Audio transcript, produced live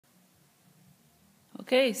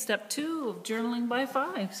Okay, step 2 of journaling by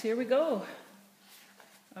 5's. Here we go.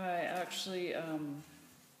 I actually, I'm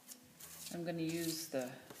going to use the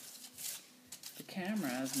camera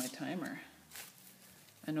as my timer.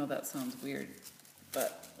 I know that sounds weird,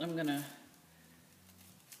 but I'm going to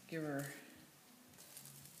give her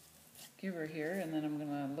here, and then I'm going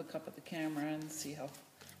to look up at the camera and see how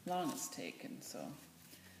long it's taken. So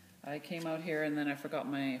I came out here and then I forgot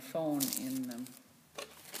my phone in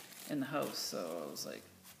the house, so I was like,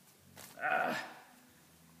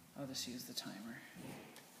 I'll just use the timer.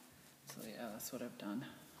 So yeah, that's what I've done.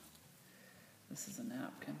 This is a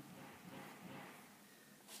napkin.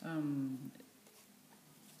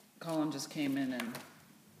 Colin just came in and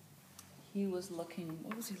he was looking,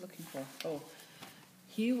 what was he looking for? Oh,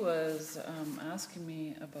 he was asking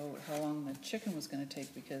me about how long the chicken was going to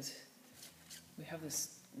take, because we have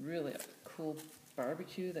this really cool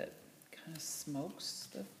barbecue that kind of smokes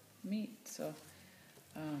the meat. So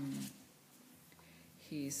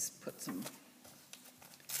he's put some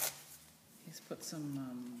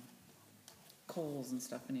coals and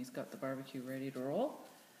stuff, and he's got the barbecue ready to roll.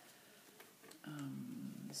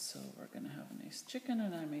 So we're going to have a nice chicken,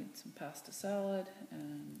 and I made some pasta salad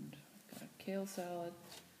and got a kale salad.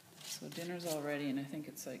 So dinner's all ready, and I think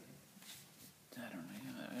it's like, I don't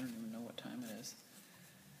even know what time it is.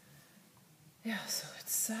 Yeah, so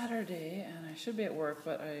it's Saturday, and I should be at work,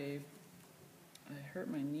 but I hurt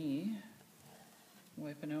my knee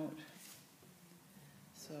wiping out,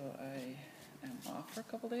 so I am off for a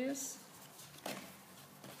couple days. Yeah,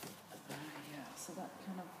 so that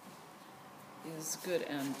kind of is good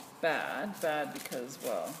and bad. Bad because,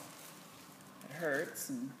 well, it hurts,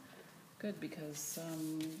 and good because,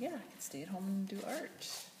 yeah, I can stay at home and do art.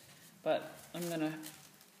 But I'm gonna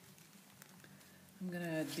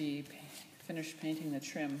be finished painting the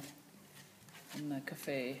trim in the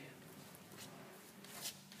cafe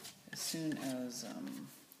as soon as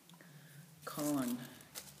Colin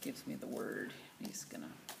gives me the word. He's gonna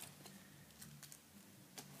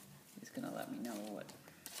let me know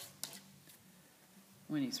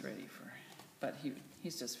when he's ready for. But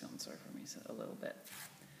he's just feeling sorry for me a little bit,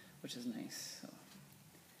 which is nice. So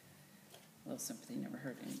a little sympathy never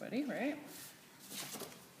hurt anybody, right?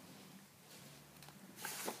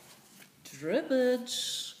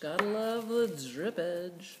 Drippage, gotta love the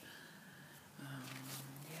drippage.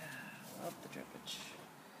 Yeah, love the drippage.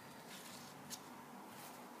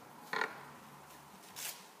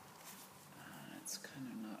 It's kind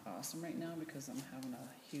of not awesome right now because I'm having a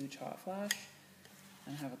huge hot flash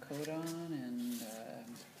and I have a coat on, and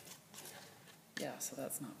yeah, so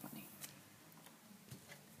that's not funny.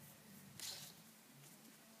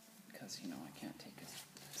 Because, you know, I can't take a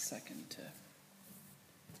second to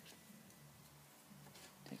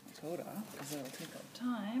take my coat off because that'll take up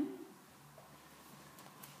time.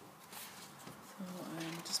 So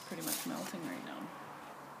I'm just pretty much melting right now.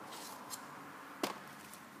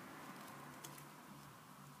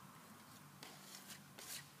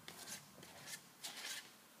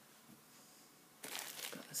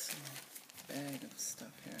 Got this little bag of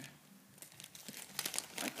stuff here.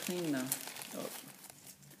 I cleaned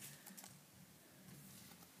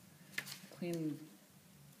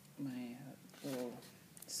my little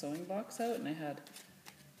sewing box out, and I had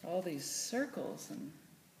all these circles, and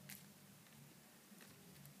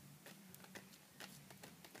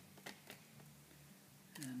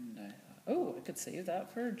I thought, oh, I could save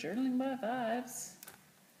that for journaling by 5's,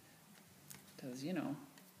 because, you know,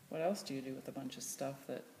 what else do you do with a bunch of stuff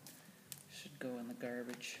that should go in the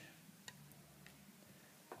garbage?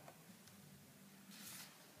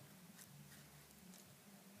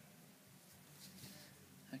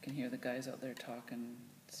 I can hear the guys out there talking,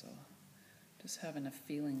 so just having a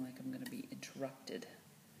feeling like I'm going to be interrupted.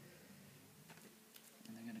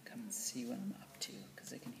 And they're going to come and see what I'm up to, because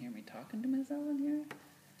they can hear me talking to myself in here.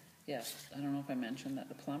 Yeah, I don't know if I mentioned that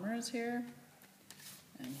the plumber is here,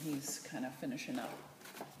 and he's kind of finishing up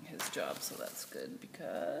his job, so that's good,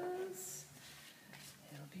 because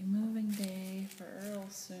it'll be moving day for Earl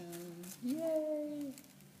soon. Yay!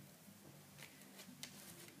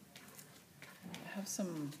 I have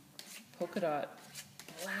some polka dot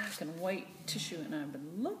black and white tissue, and I've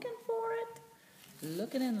been looking for it,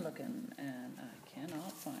 looking and looking, and I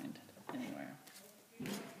cannot find it anywhere.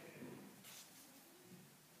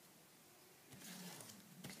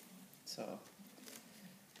 So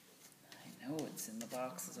I know it's in the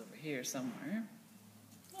boxes over here somewhere.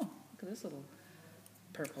 Oh, look at this little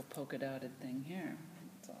purple polka dotted thing here.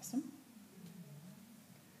 That's awesome.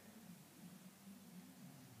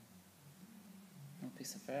 Little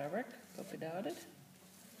piece of fabric, polka dotted.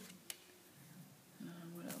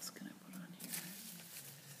 What else can I put on here?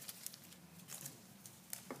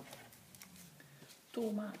 so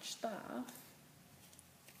much stuff.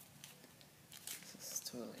 This is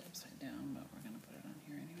totally upside down, but we're gonna put it on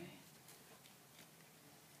here anyway.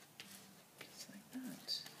 Just like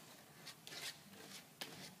that.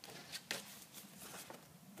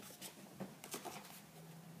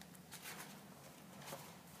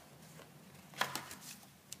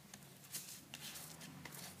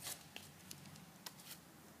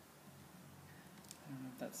 I don't know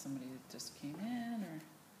if that's somebody that just came in or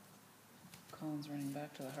Colin's running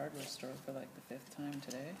back to the hardware store for like the 5th time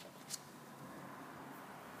today.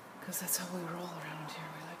 Because that's how we roll around here.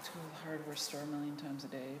 We like to go to the hardware store a million times a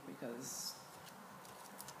day because,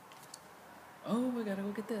 oh, we gotta go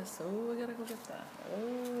get this. Oh, we gotta go get that.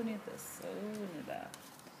 Oh, we need this. Oh, we need that.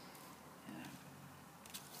 Yeah.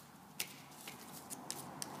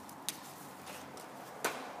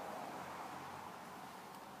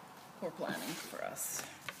 Poor planning for us.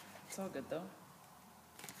 It's all good though.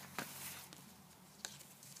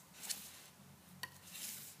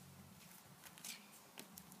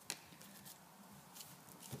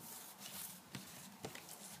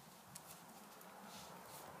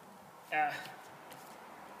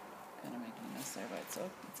 Kind of making a mess there, but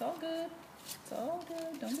it's all good. It's all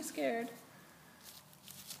good. Don't be scared.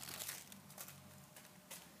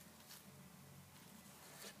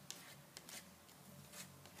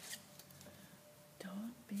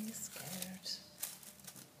 Don't be scared.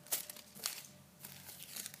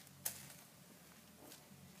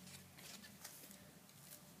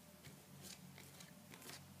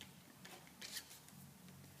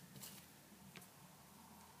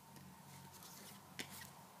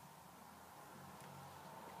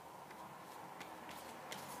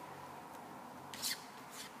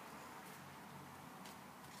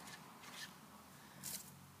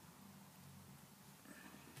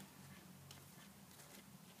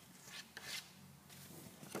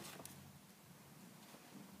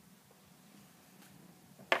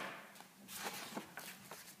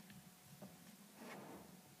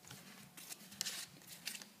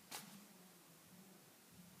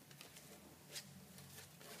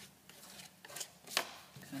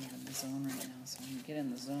 Kind of in the zone right now, so when you get in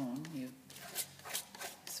the zone, you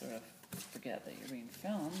sort of forget that you're being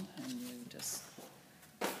filmed and you just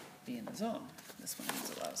be in the zone. This one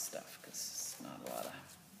needs a lot of stuff because not a lot of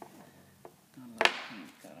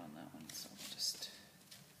paint got on that one, so we'll just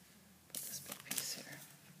put this big piece here.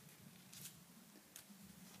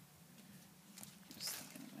 Just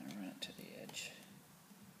thinking I'm going to run it to the edge.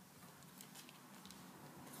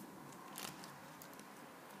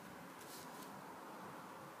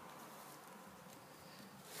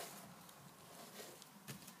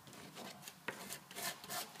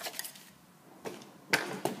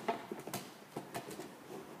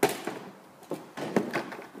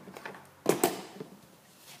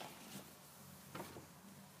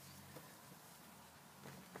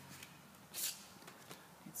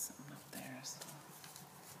 Something up there, so.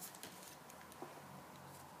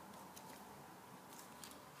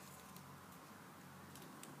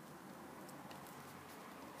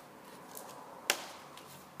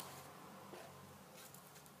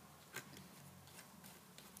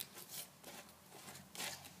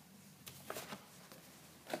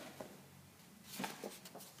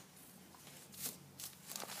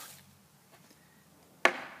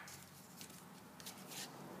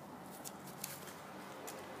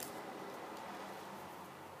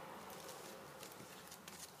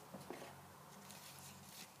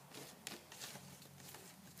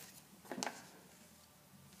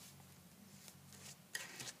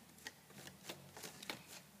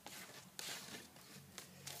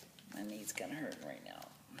 My knee's kind of hurting right now.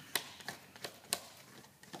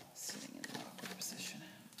 Sitting in an awkward position.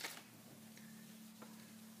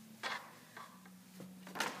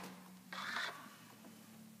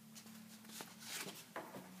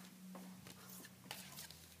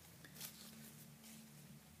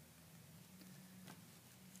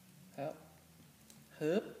 Up.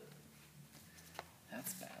 Hup.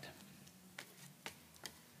 That's bad.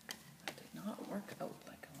 That did not work out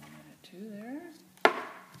like I wanted it to there.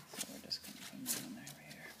 So we're just going to come down there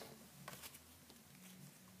here.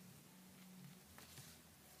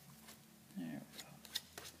 There we go.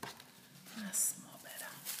 That's no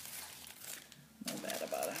better. No bad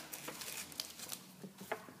about it.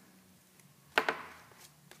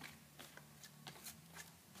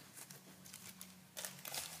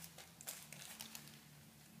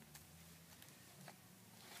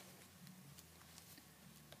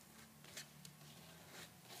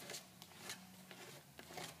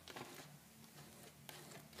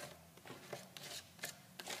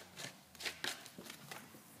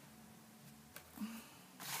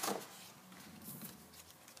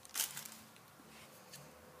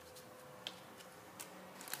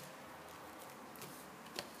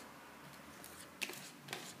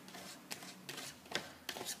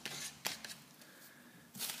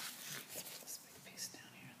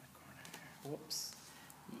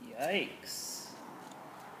 Yikes.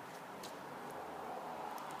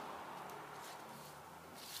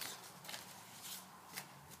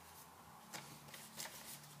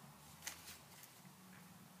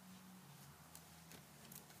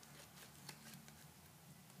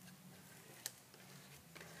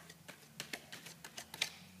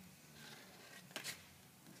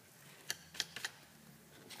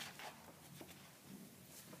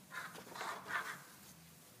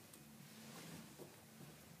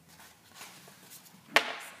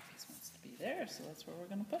 There, so that's where we're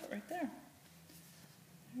going to put it, right there.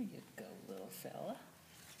 There you go, little fella.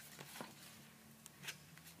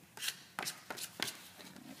 I'm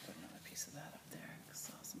going to put another piece of that up there. That's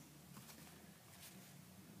awesome.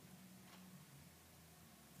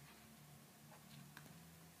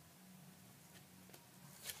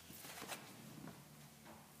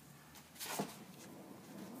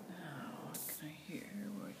 Now, what can I hear?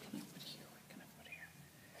 What can I put here? What can I put here?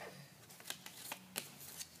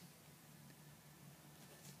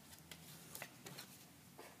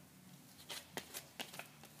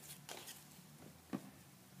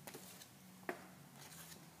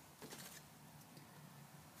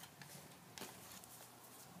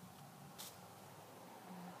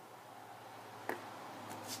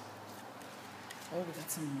 Oh, we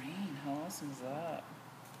got some rain. How awesome is that?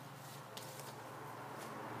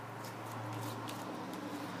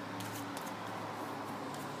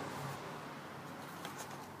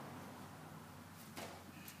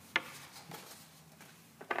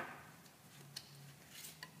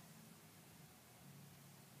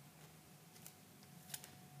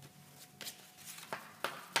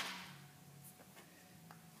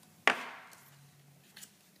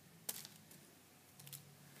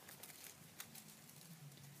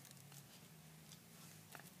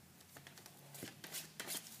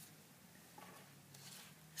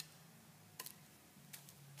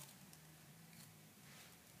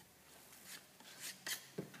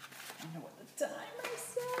 I know what the timer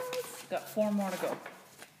says. Got 4 more to go.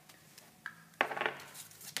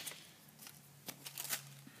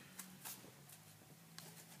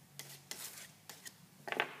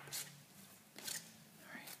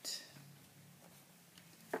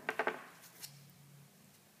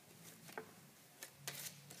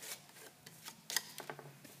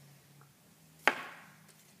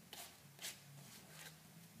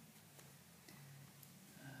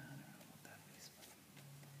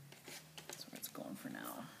 For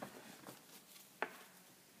now.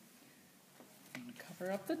 I'm going to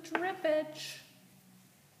cover up the drippage.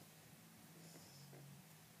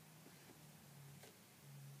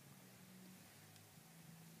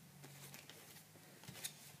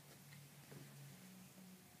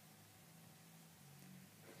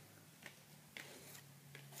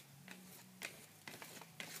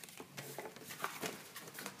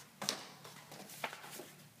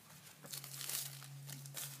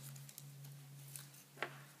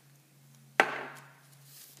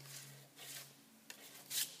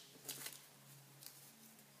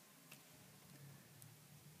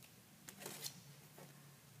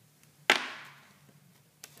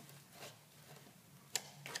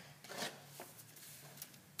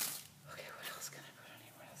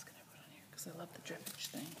 I love the drippage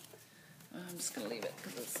thing. I'm just going to leave it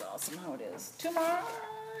because it's awesome how it is. 2 more!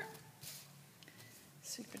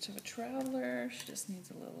 Secrets of a Traveler. She just needs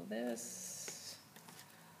a little of this.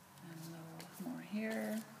 And a little more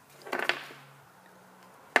here. We'll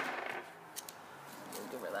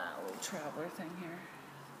give her that little traveler thing here.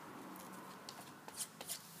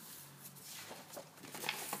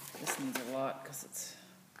 This needs a lot because it's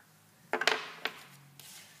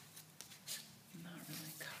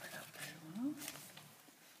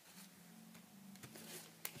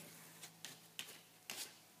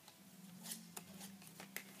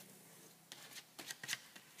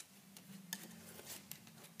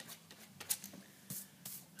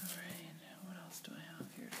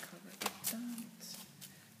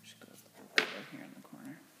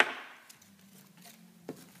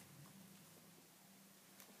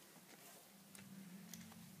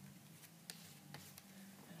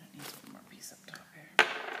up top here.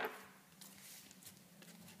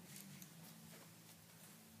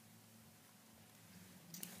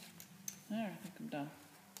 There, I think I'm done.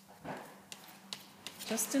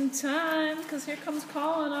 Just in time, because here comes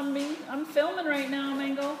Colin on me. I'm filming right now,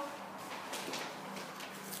 Mango.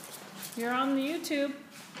 You're on the YouTube.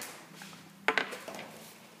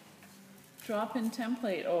 Drop in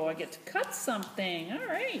template. Oh, I get to cut something. All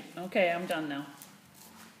right. Okay, I'm done now.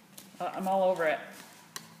 I'm all over it.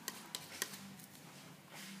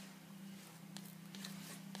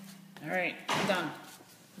 All right, I'm done.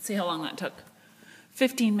 Let's see how long that took.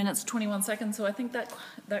 15 minutes, 21 seconds, so I think that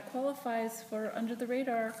qualifies for under the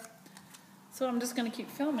radar. So I'm just going to keep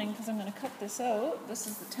filming because I'm going to cut this out. This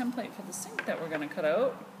is the template for the sink that we're going to cut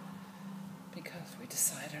out because we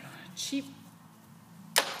decided to cheap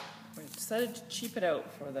it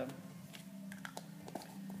out for the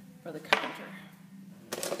counter.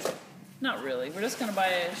 Not really. We're just going to buy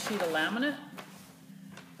a sheet of laminate.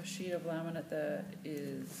 A sheet of laminate that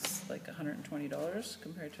is like $120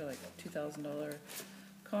 compared to like a $2,000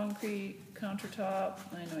 concrete countertop.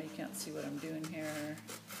 I know you can't see what I'm doing here,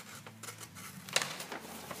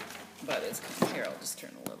 but it's kind of here. I'll just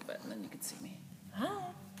turn a little bit and then you can see me.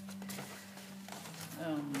 Hi.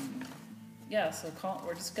 Yeah, so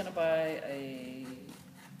we're just gonna buy I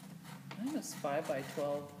think it's 5 by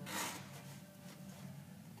 12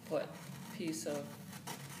 foot piece of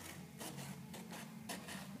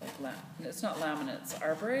like it's not laminate, it's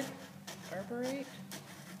arborate,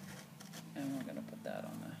 and we're gonna put that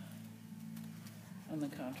on the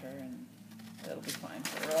counter, and that'll be fine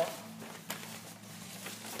for all.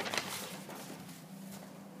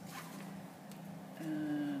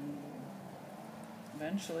 And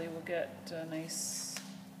eventually we'll get a nice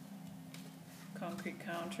concrete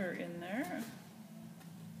counter in there,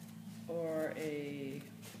 or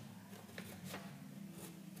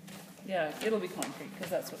yeah, it'll be concrete because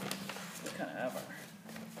that's what we kind of have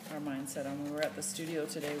our mindset on. We were at the studio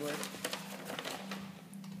today where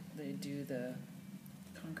they do the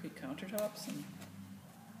concrete countertops, and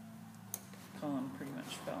Colin pretty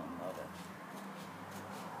much fell in love with it.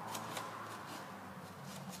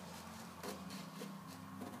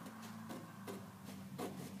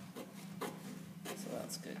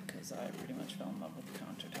 That's good because I pretty much fell in love with the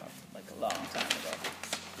countertop like a long time ago.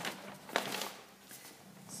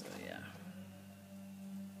 So yeah.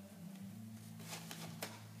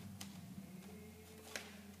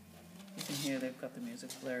 You can hear they've got the music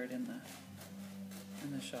blared in the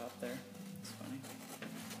shop there. It's funny.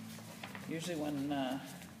 Usually when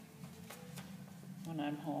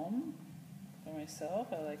I'm home by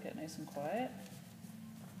myself, I like it nice and quiet.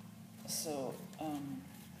 So when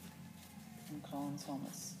Colin's home,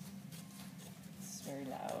 it's very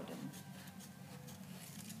loud and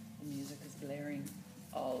the music is blaring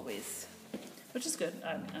always, which is good.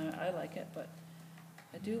 I like it, but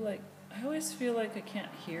I always feel like I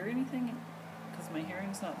can't hear anything because my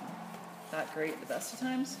hearing's not that great the best of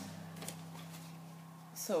times.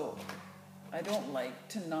 So I don't like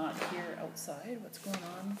to not hear outside what's going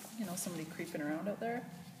on, somebody creeping around out there.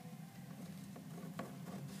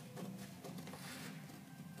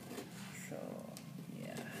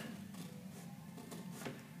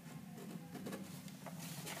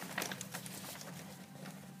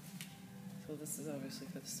 So this is obviously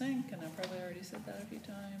for the sink, and I've probably already said that a few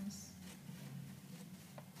times.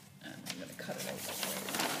 And I'm going to cut it out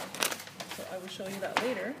right now. So I will show you that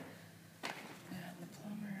later. And the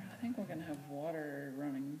plumber, I think we're going to have water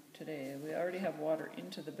running today. We already have water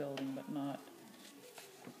into the building, but not,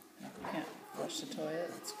 we can't flush the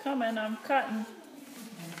toilet. It's coming, I'm cutting.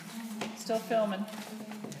 Still filming.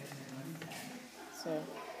 So,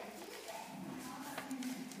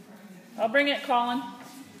 I'll bring it, Colin.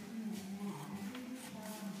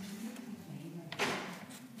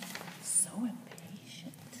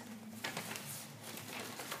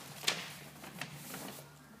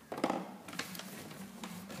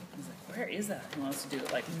 Where is that? He wants to do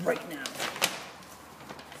it like right now.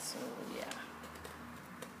 So yeah.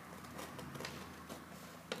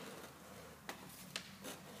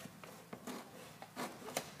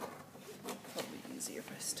 Probably easier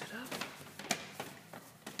if I stood up.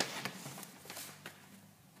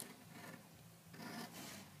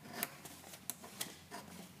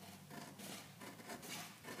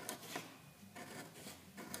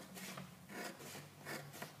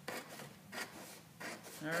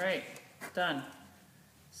 All right. Done.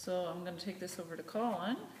 So I'm going to take this over to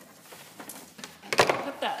Colin.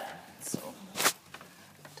 Cut that. So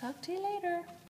talk to you later.